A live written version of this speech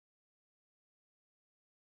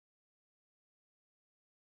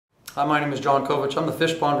Hi, my name is Jon Covich. I'm the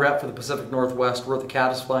fish pond rep for the Pacific Northwest. We're at the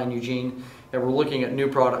Caddisfly in Eugene, and we're looking at new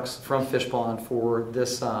products from Fishpond for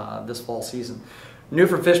this fall season. New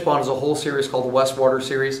for Fishpond is a whole series called the Westwater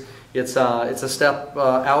Series. It's a step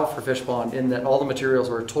out for Fishpond in that all the materials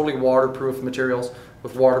are totally waterproof materials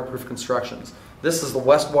with waterproof constructions. This is the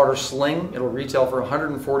Westwater Sling. It'll retail for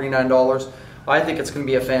 $149. I think it's going to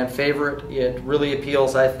be a fan favorite. It really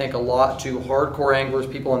appeals, I think, a lot to hardcore anglers,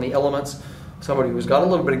 people in the elements, somebody who's got a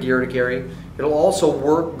little bit of gear to carry. It'll also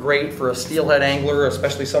work great for a steelhead angler,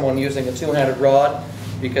 especially someone using a two-handed rod,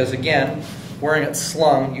 because again, wearing it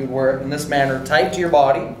slung, you'd wear it in this manner, tight to your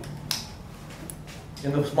body,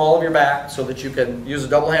 in the small of your back, so that you can use a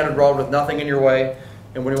double-handed rod with nothing in your way.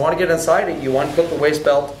 And when you want to get inside it, you unclip the waist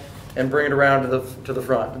belt and bring it around to the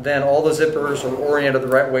front. Then all the zippers are oriented the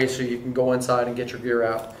right way so you can go inside and get your gear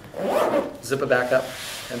out. Zip it back up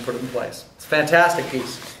and put it in place. It's a fantastic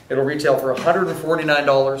piece. It'll retail for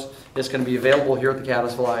 $149. It's going to be available here at the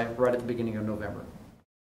Caddisfly right at the beginning of November.